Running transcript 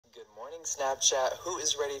Morning Snapchat, who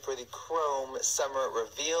is ready for the Chrome summer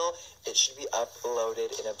reveal? It should be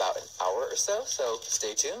uploaded in about an hour or so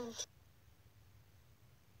stay tuned.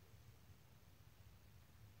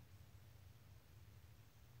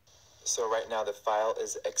 So right now the file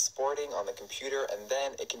is exporting on the computer and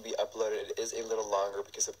then it can be uploaded. It is a little longer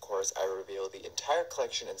because of course I reveal the entire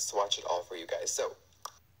collection and swatch it all for you guys.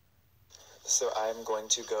 So I'm going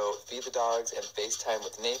to go feed the dogs and FaceTime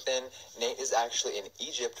with Nathan. Nate is actually in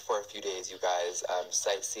Egypt for a few days, you guys,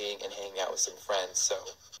 sightseeing and hanging out with some friends. So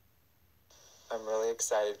I'm really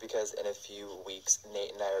excited because in a few weeks,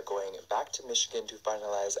 Nate and I are going back to Michigan to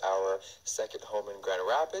finalize our second home in Grand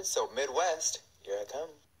Rapids. So Midwest, here I come.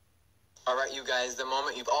 All right, you guys, the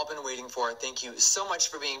moment you've all been waiting for. Thank you so much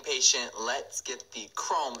for being patient. Let's get the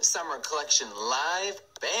Chrome Summer Collection live.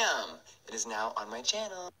 Bam! It is now on my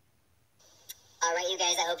channel. Alright, you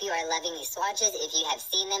guys, I hope you are loving these swatches. If you have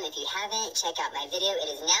seen them, if you haven't, check out my video. It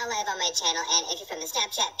is now live on my channel, and if you're from the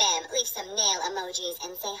Snapchat fam, leave some nail emojis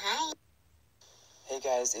and say hi. Hey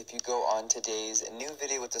guys, if you go on today's new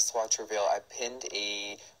video with the swatch reveal, I pinned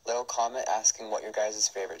a little comment asking what your guys'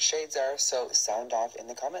 favorite shades are, so sound off in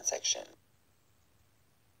the comment section.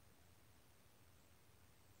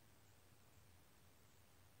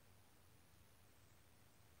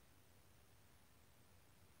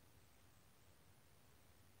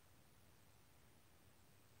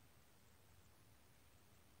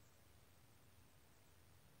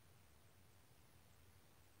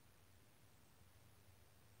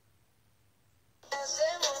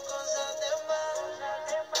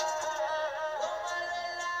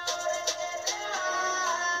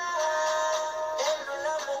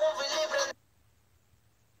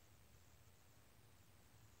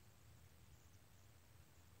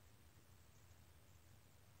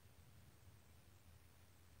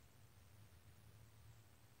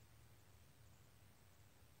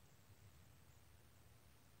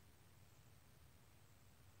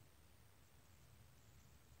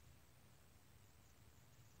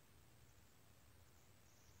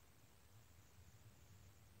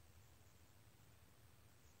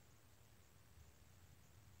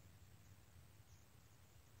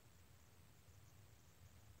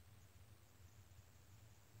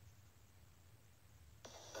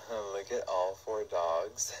 Look at all 4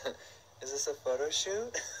 dogs. Is this a photo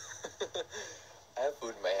shoot? I have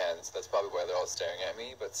food in my hands. That's probably why they're all staring at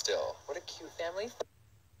me, but still. What a cute family.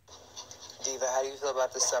 Diva, how do you feel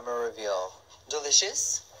about the summer reveal?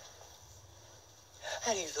 Delicious?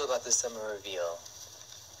 How do you feel about the summer reveal?